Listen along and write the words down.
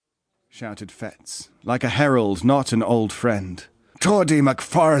shouted Fetz, like a herald, not an old friend. "Toddy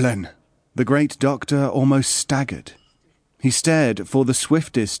McFarlane!" The great doctor almost staggered. He stared for the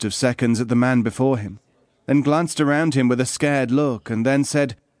swiftest of seconds at the man before him, then glanced around him with a scared look, and then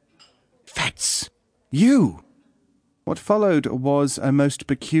said, "Fetz, you!" What followed was a most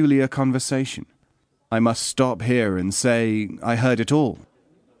peculiar conversation. I must stop here and say I heard it all,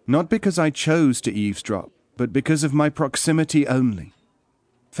 not because I chose to eavesdrop, but because of my proximity only.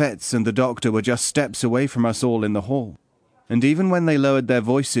 Fetz and the doctor were just steps away from us all in the hall, and even when they lowered their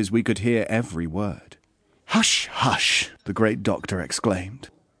voices we could hear every word. "Hush, hush," the great doctor exclaimed.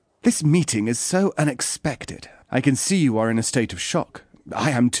 "This meeting is so unexpected. I can see you are in a state of shock.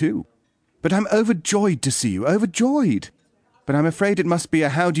 I am too. But I'm overjoyed to see you, overjoyed. But I'm afraid it must be a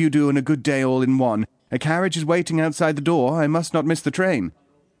how do you do and a good day all in one. A carriage is waiting outside the door. I must not miss the train.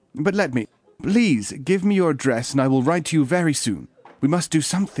 But please, give me your address and I will write to you very soon. We must do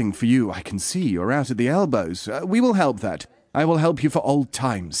something for you. I can see you're out at the elbows. We will help that. I will help you for old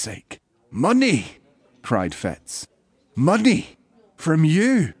time's sake." "Money!" cried Fetz. "Money! From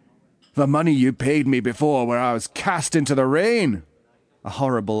you! The money you paid me before where I was cast into the rain!" A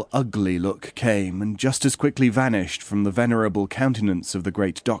horrible, ugly look came, and just as quickly vanished from the venerable countenance of the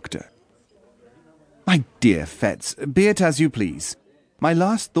great doctor. "My dear Fetz, be it as you please. My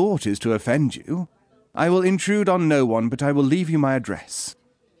last thought is to offend you. I will intrude on no one, but I will leave you my address."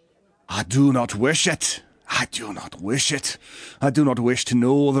 "I do not wish it. I do not wish it. I do not wish to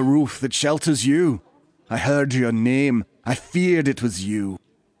know the roof that shelters you. I heard your name. I feared it was you.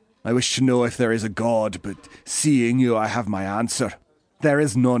 I wish to know if there is a God, but seeing you I have my answer. There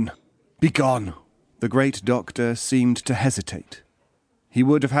is none. Begone." The great doctor seemed to hesitate. He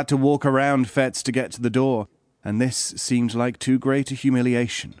would have had to walk around Fetz to get to the door, and this seemed like too great a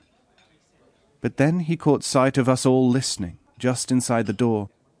humiliation. But then he caught sight of us all listening, just inside the door.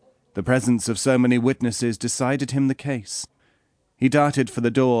 The presence of so many witnesses decided him the case. He darted for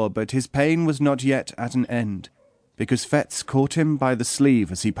the door, but his pain was not yet at an end, because Fetz caught him by the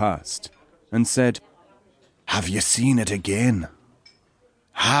sleeve as he passed, and said, "Have you seen it again?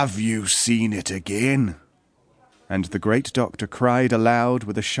 Have you seen it again?" And the great doctor cried aloud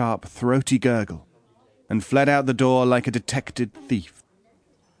with a sharp, throaty gurgle, and fled out the door like a detected thief.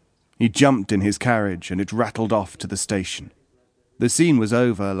 He jumped in his carriage, and it rattled off to the station. The scene was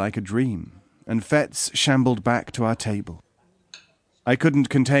over like a dream, and Fetz shambled back to our table. I couldn't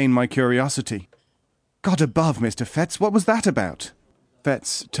contain my curiosity. "God above, Mr. Fetz, what was that about?"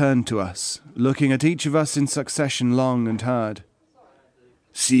 Fetz turned to us, looking at each of us in succession long and hard.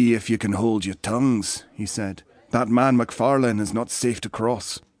 "See if you can hold your tongues," he said. "That man McFarlane is not safe to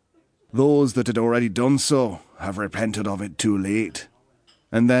cross. Those that had already done so have repented of it too late."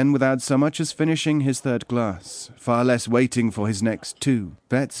 And then, without so much as finishing his third glass, far less waiting for his next two,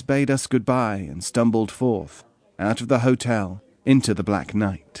 Fetz bade us goodbye and stumbled forth, out of the hotel, into the black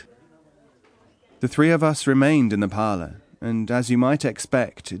night. The three of us remained in the parlour, and, as you might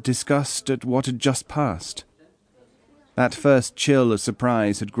expect, discussed at what had just passed. That first chill of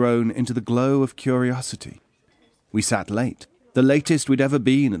surprise had grown into the glow of curiosity. We sat late, the latest we'd ever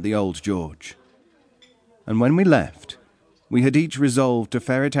been at the Old George. And when we left, we had each resolved to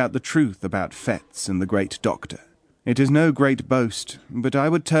ferret out the truth about Fetz and the great doctor. It is no great boast, but I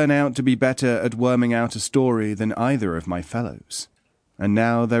would turn out to be better at worming out a story than either of my fellows. And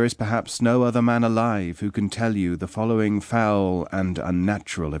now there is perhaps no other man alive who can tell you the following foul and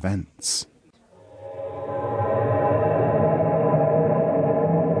unnatural events.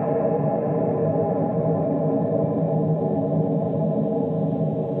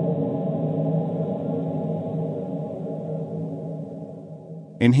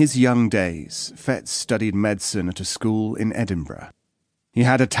 In his young days, Fetz studied medicine at a school in Edinburgh. He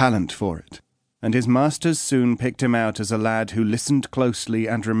had a talent for it, and his masters soon picked him out as a lad who listened closely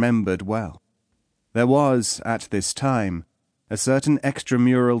and remembered well. There was, at this time, a certain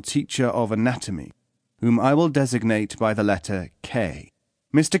extramural teacher of anatomy, whom I will designate by the letter K.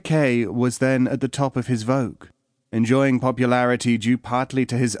 Mr. K was then at the top of his vogue, enjoying popularity due partly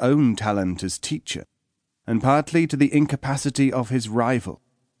to his own talent as teacher, and partly to the incapacity of his rival,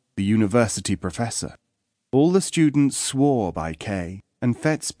 the university professor. All the students swore by K, and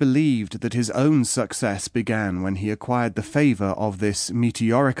Fetz believed that his own success began when he acquired the favour of this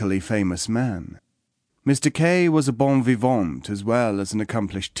meteorically famous man. Mr. K was a bon vivant as well as an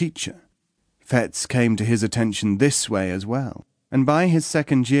accomplished teacher. Fetz came to his attention this way as well, and by his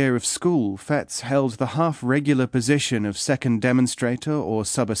second year of school Fetz held the half-regular position of second demonstrator or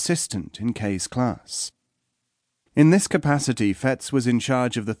sub-assistant in K's class. In this capacity, Fetz was in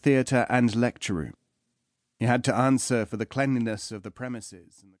charge of the theatre and lecture room. He had to answer for the cleanliness of the premises.